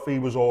and Godfrey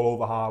was all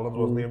over Haaland,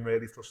 wasn't he, and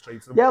really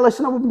frustrated him. Yeah,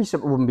 listen, I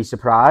wouldn't be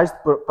surprised,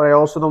 but I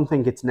also don't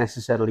think it's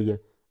necessarily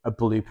a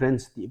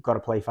blueprint that you've got to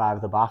play 5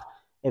 at the back.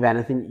 If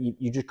anything,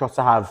 you just got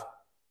to have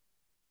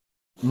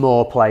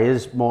more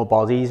players, more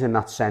bodies in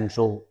that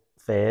central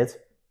third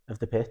of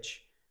the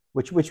pitch,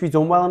 which we've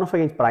done well enough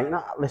against Brighton.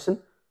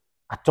 Listen,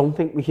 I don't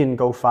think we can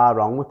go far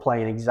wrong with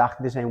playing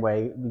exactly the same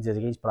way we did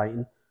against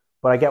Brighton.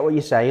 But I get what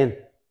you're saying.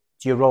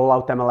 Do you roll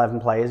out them 11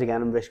 players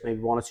again and risk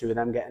maybe 1 or 2 of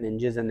them getting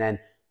injured and then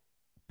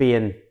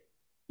being,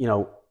 you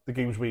know... The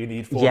games where you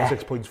need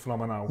 4-6 points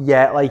from now.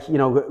 Yeah, like, you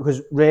know,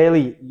 because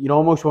really, you'd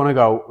almost want to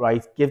go,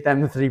 right, give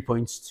them the 3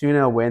 points,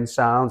 2-0 win,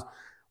 sound.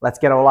 Let's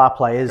get all our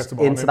players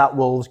into that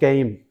Wolves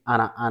game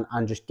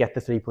and just get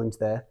the 3 points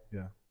there.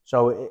 Yeah.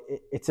 So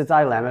it's a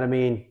dilemma. I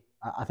mean,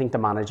 I think the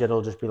manager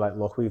will just be like,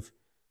 look, we've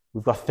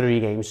got 3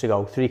 games to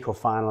go, 3 cup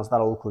finals, that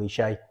old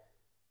cliche.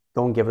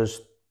 Don't give us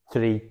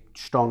 3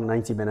 strong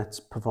 90 minutes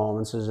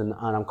performances and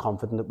I'm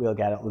confident that we'll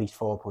get at least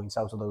 4 points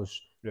out of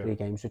those 3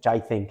 games, which I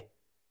think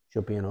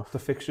should be enough. The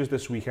fixtures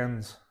this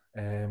weekend.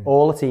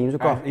 All the teams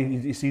have got.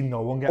 You see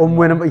no one getting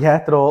unwinnable.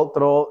 Yeah, they're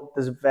all.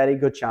 There's a very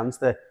good chance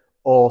that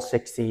all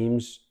 6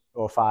 teams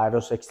or 5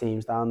 or 6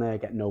 teams down there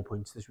get no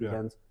points this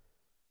weekend,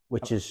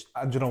 which is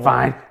and you know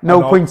fine.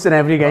 No points in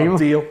every game.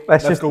 Deal.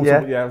 Let's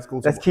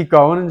keep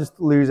going and just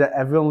lose it.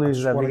 Everyone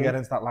loses every game. I just want to get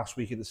into that last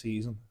week of the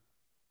season,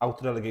 out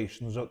the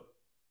relegation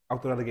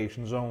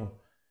zone,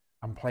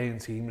 and playing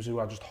teams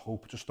who I just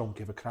hope just don't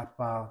give a crap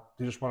about.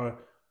 They just want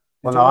to.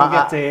 Well, no,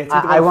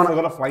 I want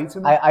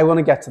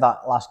to get to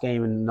that last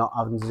game and not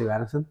having to do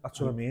anything. That's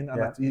what I mean.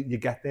 And you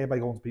get there by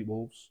going to beat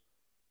Wolves.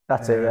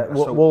 That's it. Yeah.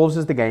 Wolves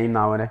is the game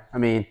now, isn't it? I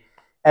mean,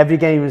 every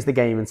game is the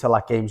game until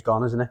that game's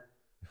gone, isn't it?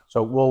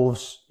 So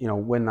Wolves, you know,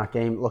 win that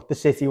game. Look, the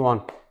City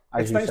one.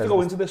 It's nice to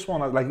go into this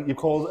one. Like you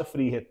called it a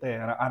free hit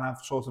there, and I've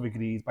sort of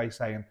agreed by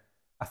saying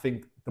I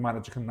think the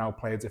manager can now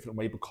play a different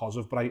way because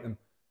of Brighton.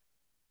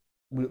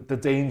 The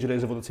danger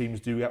is if other teams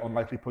do get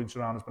unlikely points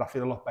around us, but I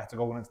feel a lot better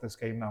going into this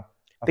game now.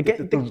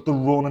 The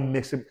run and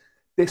missing.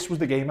 This was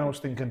the game I was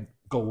thinking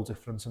goal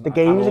difference. And the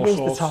games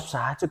against the top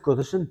sides at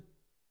Goodison.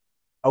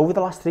 Over the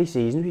last 3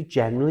 seasons, we've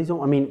generally done.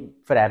 I mean,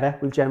 forever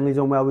we've generally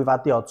done well. We've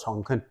had the odd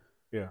Tonkin,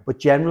 but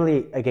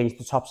generally against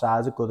the top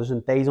sides at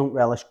Goodison, they don't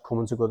relish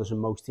coming to Goodison.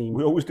 Most teams.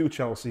 We always do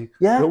Chelsea.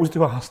 Yeah. We always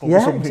do Arsenal.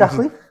 Yeah,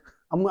 exactly.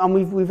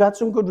 And we've had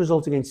some good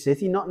results against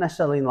City, not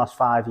necessarily in the last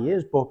 5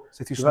 years, but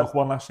City snuck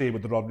one last year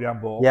with the Rodri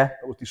and ball. Yeah,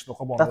 they snuck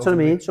one. That's what I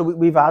mean. So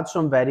we've had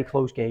some very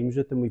close games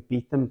with them. We've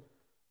beat them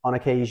on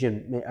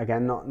occasion,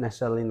 again, not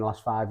necessarily in the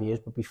last 5 years,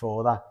 but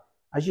before that.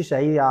 As you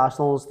say, the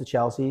Arsenals, the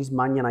Chelseas,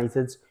 Man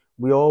Uniteds,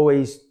 we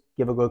always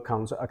give a good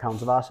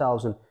account of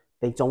ourselves, and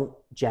they don't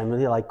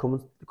generally like coming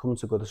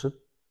to Goodison.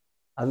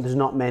 And there's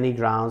not many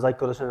grounds like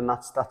Goodison, and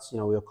that's you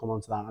know, we'll come on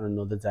to that on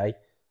another day,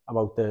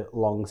 about the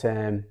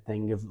long-term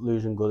thing of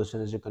losing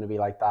Goodison. Is it going to be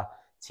like that?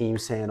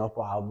 Teams saying up,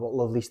 wow, what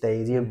lovely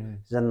stadium.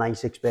 It's a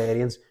nice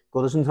experience.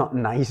 Goodison's not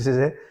nice, is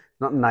it?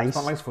 Not nice. It's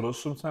not nice for us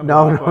sometimes.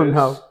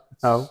 No.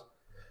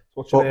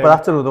 But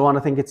that's another one.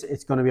 I think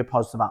it's going to be a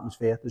positive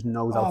atmosphere. There's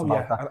no doubt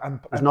about that. And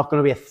there's not going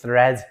to be a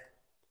thread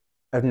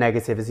of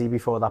negativity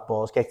before that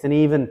ball's kicked. And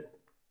even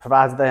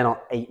provided they're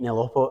not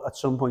 8-0 up at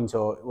some point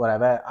or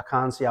whatever, I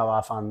can't see how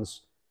our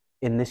fans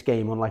in this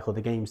game, unlike other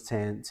games,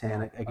 turn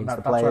against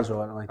the players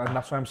or anything like that. And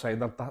that's why I'm saying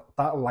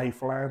that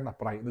lifeline that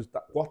Brighton is,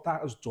 what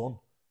that has done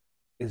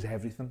is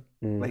everything.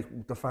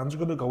 Like, the fans are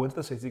going to go into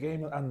the City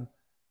game and,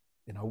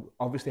 you know,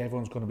 obviously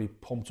everyone's going to be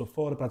pumped up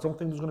for it, but I don't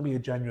think there's going to be a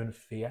genuine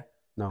fear.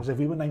 No. Because if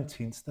we were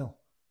 19th still,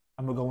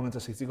 and we're going into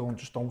City going,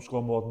 just don't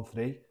score more than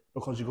 3,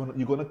 because you're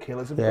going to kill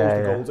us if it goes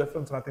to goal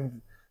difference. And I think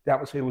the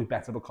atmosphere will be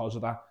better because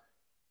of that.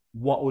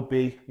 What would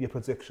be your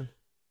prediction?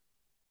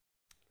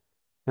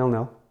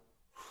 0-0.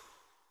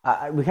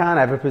 We can't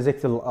ever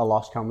predict a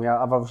loss, can we?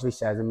 I've obviously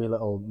said in my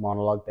little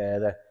monologue there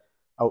that,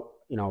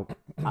 you know,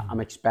 I'm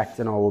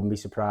expecting, or I wouldn't be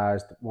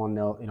surprised,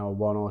 1-0, you know,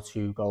 1 or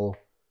 2 goal.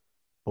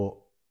 But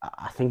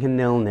I think a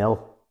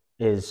 0-0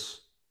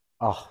 is,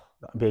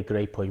 that'd be a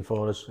great point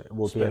for us. It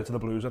would be to the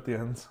Blues at the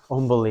end.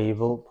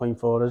 Unbelievable point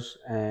for us.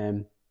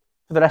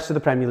 For the rest of the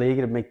Premier League,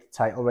 it'd make the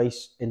title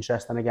race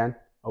interesting again,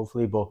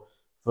 hopefully. But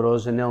for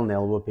us, a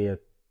 0-0 would be an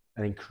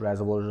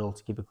incredible result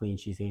to keep a clean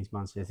sheet against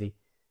Man City.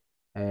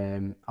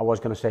 I was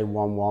going to say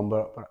 1-1,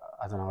 but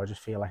I don't know. I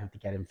just feel like I have to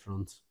get in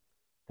front.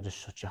 They're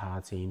just such a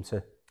hard team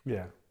to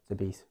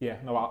beat. Yeah,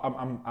 no,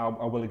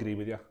 I will agree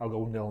with you. I'll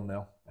go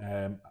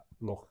 0-0.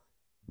 Look,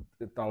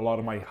 a lot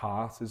of my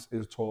heart is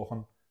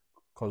talking,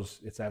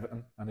 because it's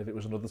Everton, and if it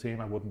was another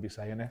team, I wouldn't be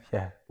saying it.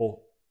 Yeah. But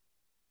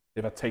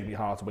if I take my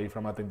heart away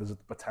from it, I think there's a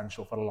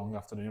potential for a long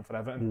afternoon for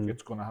Everton.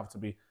 It's going to have to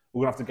be.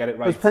 We're going to have to get it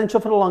right. There's potential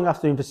for a long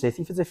afternoon for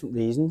City for different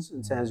reasons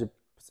in terms of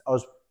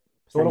us.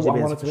 I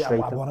want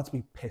it to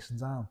be pissing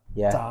down.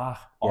 Yeah. Dark,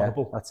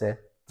 horrible. Yeah, that's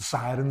it. the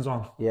sirens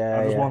on. Yeah,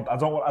 I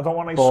don't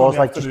want a balls sunny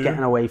like afternoon. just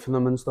getting away from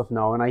them and stuff.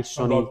 No, a nice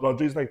sunny.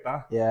 Rodri's like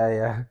that.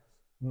 Yeah.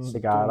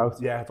 Cigar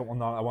out. Yeah, I don't want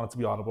that. I want it to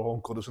be audible. I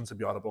want Goodison to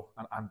be audible.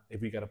 And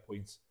if we get a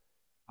point,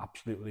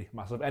 absolutely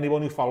massive.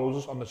 Anyone who follows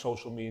us on the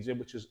social media,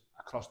 which is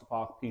Across the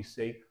Park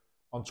PC,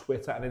 on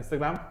Twitter and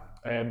Instagram,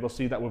 they'll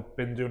see that we've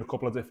been doing a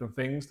couple of different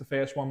things. The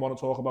first one I want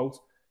to talk about,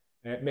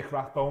 Mick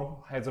Rathbone,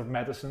 head of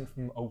medicine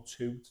from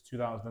 2002 to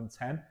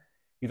 2010.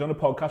 He done a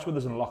podcast with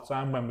us in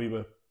lockdown when we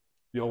were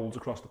the old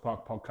Across the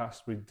Park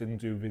podcast. We didn't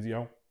do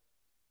video.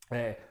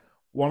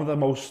 One of the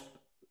most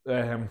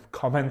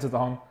commented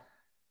on,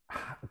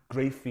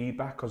 great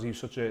feedback because he's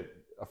such a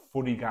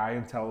funny guy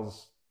and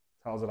tells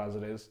it as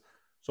it is.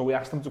 So we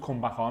asked him to come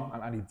back on,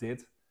 and he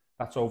did.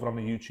 That's over on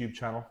the YouTube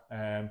channel.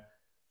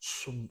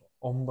 Some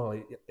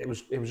unbelievable. It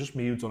was just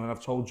me who done it.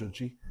 I've told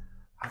Judgy,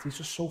 and he's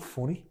just so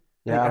funny.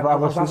 Yeah, like, I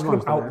was asking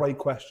him outright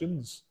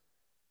questions,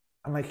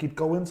 and like he'd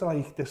go into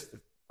like this.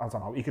 I don't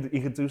know. He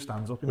could do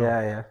stand up. You know?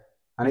 Yeah.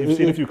 And you've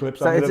seen a few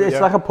clips. It's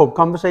like a pub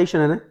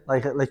conversation, isn't it?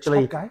 Like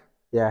literally. Top guy.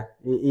 Yeah.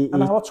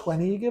 And how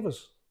 20 he give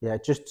us? Yeah,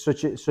 just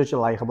such a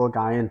likable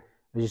guy, and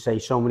as you say,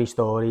 so many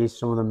stories.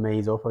 Some of them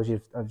made up, as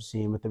I've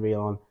seen with the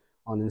reel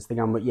on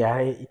Instagram. But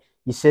yeah,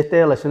 you sit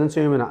there listening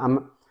to him, and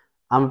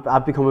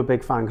I've become a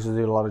big fan because I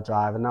do a lot of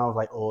driving now of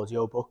like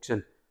audio books,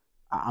 and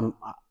I'm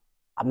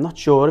not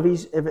sure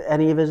if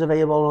any of his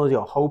available on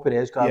audio. I hope it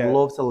is because I'd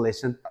love to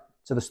listen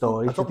to the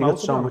stories. I think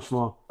it's so much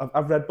more.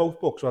 I've read both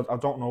books, so I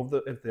don't know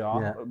if they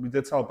are. Yeah. We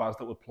did tell Baz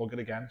that we'll plug it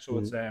again. So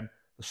it's The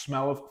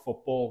Smell of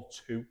Football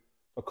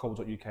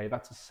 2.co.uk.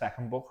 That's the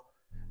second book.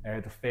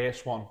 The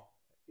first one,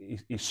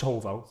 he's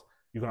sold out.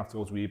 You're going to have to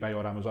go to eBay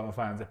or Amazon and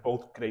find it.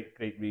 Both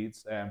great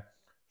reads.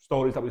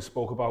 Stories that we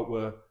spoke about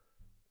were,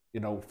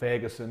 you know,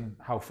 Ferguson,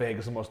 how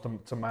Ferguson was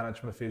to manage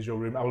from the physio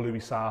room, how Louis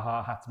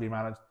Saha had to be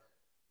managed,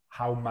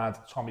 how mad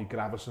Tommy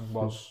Gravison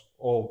was,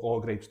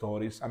 all great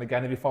stories. And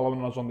again, if you're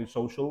following us on the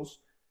socials,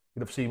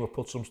 you'd have seen we've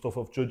put some stuff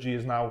up. Judgy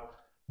is now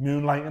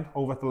moonlighting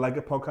over at the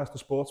Leggett podcast, the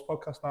sports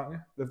podcast, aren't you?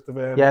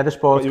 The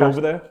sports podcast.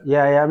 Over there?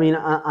 Yeah. I mean,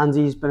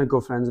 Andy's been a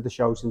good friend of the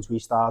show since we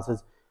started.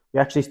 We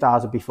actually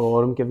started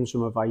before him, giving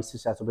some advice to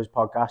set up his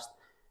podcast.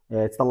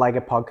 It's the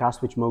Leggett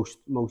podcast, which most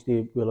of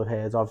you will have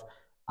heard of.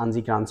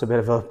 Andy Grant's a bit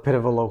of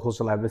a local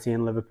celebrity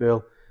in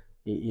Liverpool.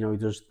 He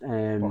does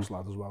boss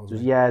lad as well.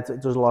 Does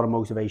a lot of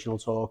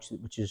motivational talks,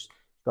 which has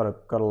got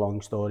a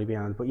long story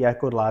behind. But yeah,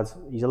 good lad.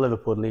 He's a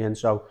Liverpoolian,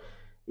 so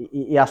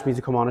he asked me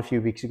to come on a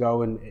few weeks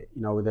ago, and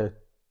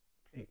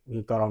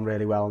we got on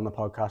really well on the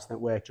podcast, and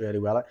it worked really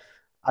well.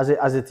 As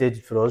it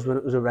did for us when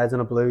it was a red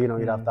and a blue.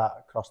 You'd have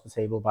that across the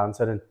table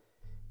banter, and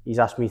he's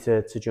asked me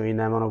to join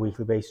them on a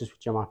weekly basis,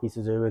 which I'm happy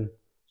to do. And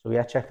so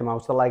yeah, check them out.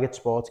 It's the Leggett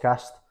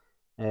Sportscast.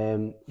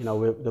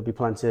 There'll be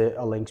plenty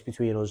of links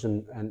between us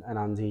and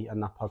Andy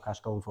and that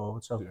podcast going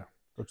forward. So yeah,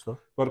 good stuff.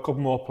 Got a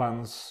couple more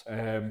plans.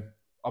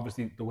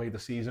 Obviously, the way the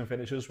season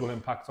finishes will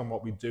impact on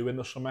what we do in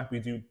the summer. We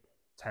do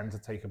tend to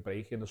take a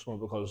break in the summer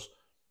because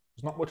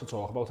there's not much to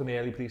talk about in the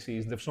early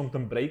pre-season. If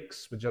something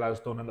breaks, which it has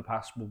done in the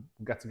past, we'll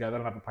get together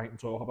and have a pint and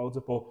talk about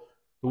it. But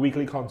the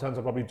weekly content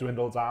will probably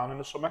dwindle down in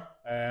the summer.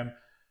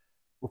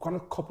 We've got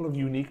a couple of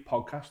unique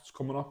podcasts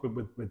coming up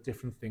with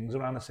different things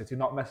around the city,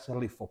 not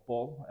necessarily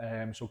football.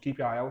 So keep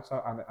your eye out,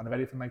 and if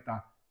anything like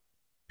that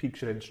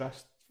piques your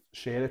interest,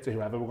 share it to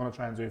whoever. We're going to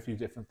try and do a few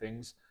different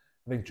things.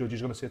 I think Judgy's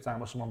going to sit down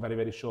with someone very,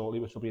 very shortly,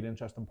 which will be an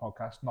interesting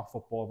podcast, not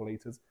football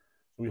related. So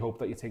we hope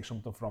that you take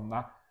something from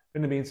that.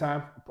 In the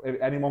meantime,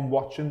 if anyone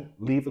watching,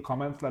 leave a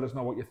comment, let us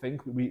know what you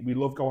think. We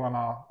love going on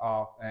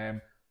our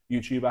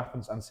YouTube app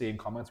and seeing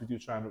comments. We do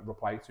try and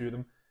reply to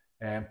them.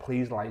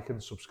 Please like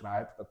and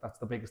subscribe. That's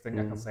the biggest thing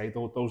I can say.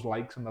 Those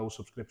likes and those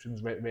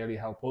subscriptions really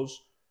help us.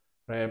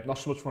 Not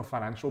so much from a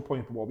financial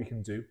point, but what we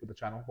can do with the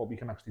channel, what we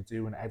can actually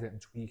do and edit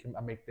and tweak and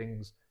make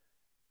things,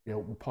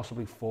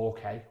 possibly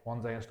 4K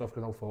one day and stuff,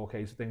 because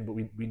 4K is a thing, but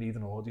we need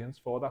an audience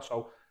for that.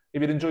 So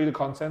if you enjoy the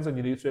content and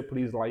you're new to it,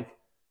 please like,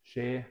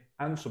 share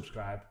and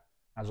subscribe.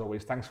 As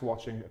always, thanks for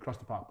watching Across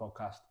the Park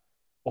podcast.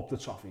 Up the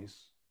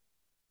Toffees.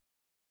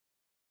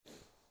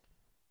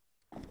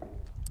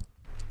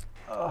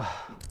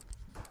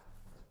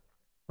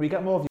 We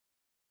get more